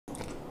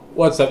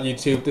What's up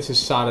YouTube, this is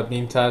Sada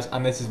Mintaz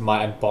and this is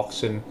my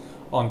unboxing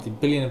on the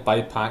Billion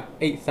BiPAC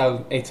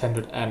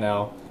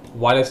 8800NL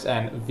wireless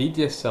N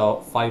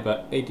VDSL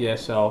fiber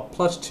ADSL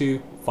plus 2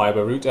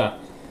 fiber router.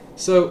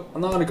 So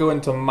I'm not going to go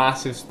into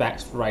massive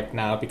specs right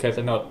now because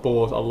I know it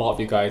bores a lot of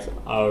you guys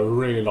a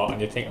really lot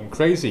and you think I'm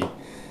crazy.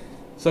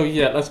 So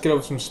yeah, let's get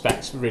over some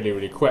specs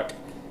really quick.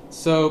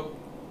 So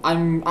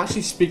I'm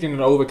actually speaking in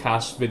an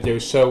overcast video,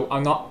 so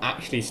I'm not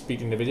actually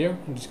speaking the video,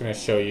 I'm just going to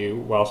show you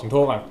whilst I'm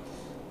talking.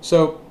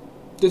 So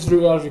this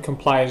router actually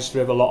complies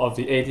with a lot of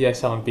the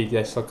ADSL and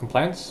VDSL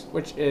compliance,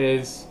 which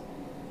is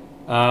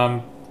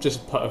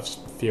just put a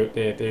few out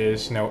there.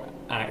 There's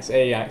Annex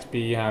A, Annex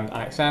B, and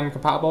Annex M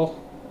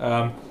compatible.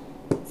 For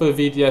the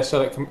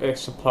VDSL, it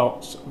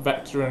supports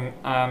Veteran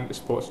and it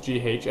supports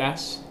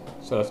GHS,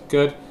 so that's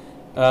good.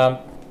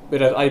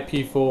 It has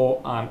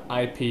IP4 and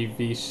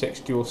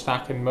IPv6 dual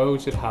stacking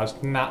modes. It has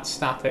NAT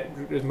static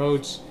routed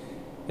modes.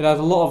 It has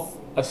a lot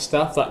of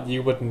stuff that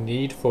you would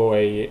need for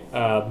a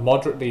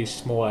moderately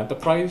small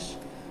enterprise,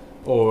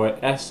 or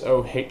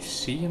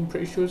SOHC, I'm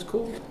pretty sure it's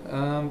called.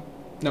 No,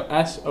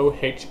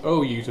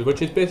 SOHO user,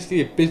 which is basically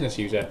a business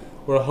user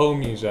or a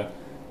home user.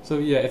 So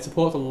yeah, it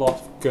supports a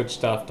lot of good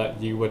stuff that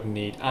you would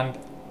need, and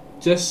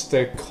just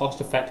the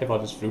cost effective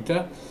of this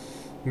router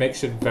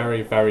makes it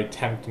very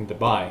tempting to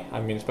buy.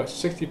 I mean, it's about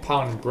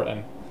 £60 in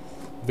Britain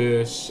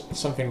versus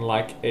something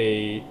like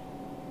a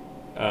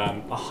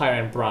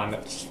higher-end brand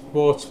that's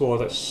more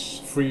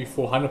towards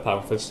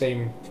 £300–400 for the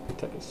same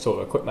sort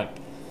of equipment.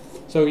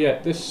 So yeah,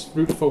 this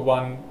router for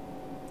one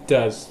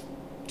does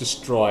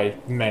destroy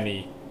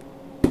many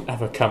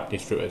other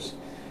companies' routers.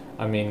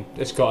 I mean,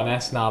 it's got an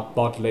SNR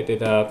modulated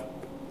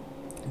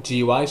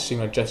GUI, so you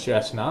can adjust your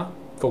SNR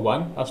for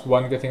one. That's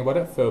one good thing about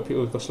it for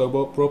people who've got slow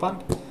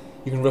broadband.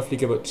 You can roughly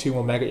give it 2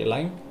 more meg at your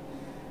line.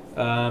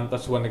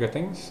 That's one of the good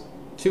things.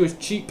 2 is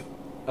cheap.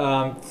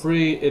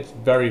 3, it's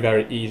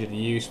very easy to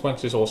use.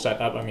 Once it's all set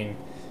up, I mean,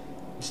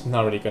 it's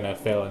not really going to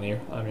fail on you.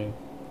 I mean,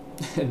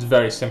 it's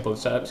very simple to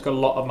set up. It's got a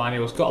lot of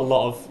manuals, it's got a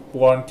lot of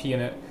warranty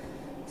in it.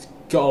 It's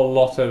got a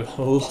lot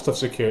of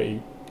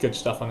security, good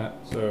stuff on it.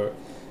 So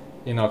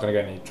you're not going to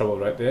get any trouble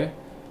right there.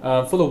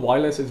 For the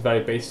wireless, it's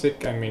very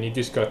basic. I mean, you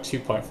just got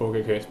 2.4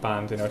 GHz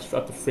band. It's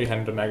up to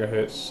 300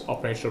 MHz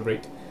operational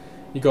rate.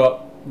 You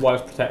got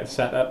wireless protected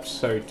setups,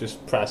 so you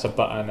just press a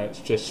button,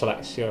 it just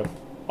selects your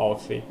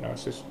obviously,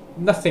 it's just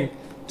nothing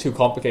too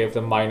complicated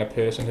for the minor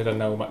person who doesn't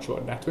know much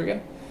about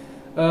networking.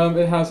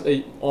 It has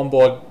a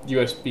onboard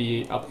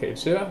USB applicated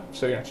server,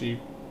 so you actually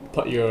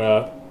put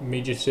your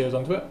media servers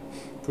onto it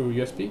through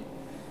USB.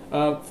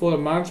 For the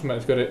management,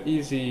 it's got an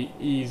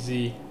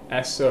easy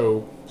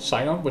SO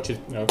sign-on, which is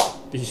the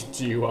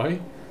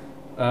GUI.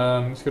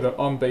 It's got an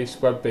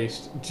on-base,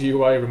 web-based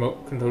GUI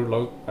remote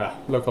control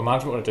local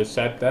management, what I just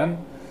said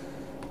then.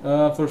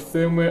 For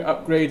firmware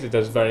upgrades, it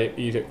does very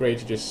easy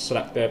upgrades. You just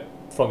select it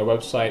from the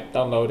website,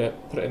 download it,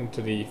 put it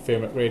into the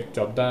firmware upgrade,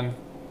 job done.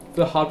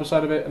 For the hardware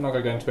side of it, I'm not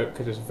going to go into it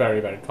because it's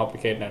very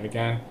complicated now and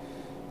again.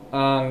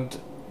 And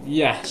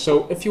yeah,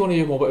 so if you want to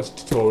hear more about this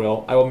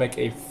tutorial, I will make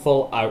a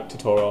full-out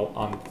tutorial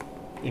on,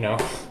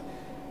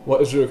 what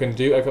this router can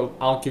do.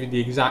 I'll give you the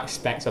exact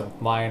specs of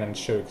mine and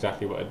show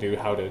exactly what to do,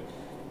 how to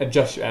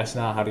adjust your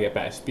SNR, how to get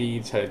better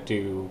speeds, how to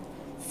do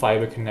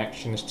fiber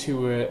connections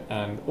to it,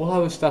 and all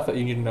other stuff that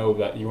you need to know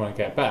that you want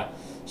to get better.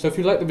 So if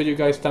you like the video,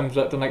 guys, thumbs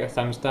up, don't like a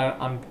thumbs down,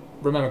 and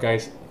remember,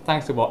 guys,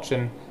 thanks for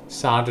watching.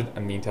 Sergeant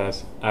and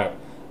Mintaz out.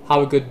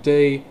 Have a good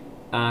day,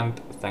 and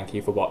thank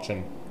you for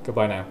watching.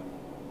 Goodbye now.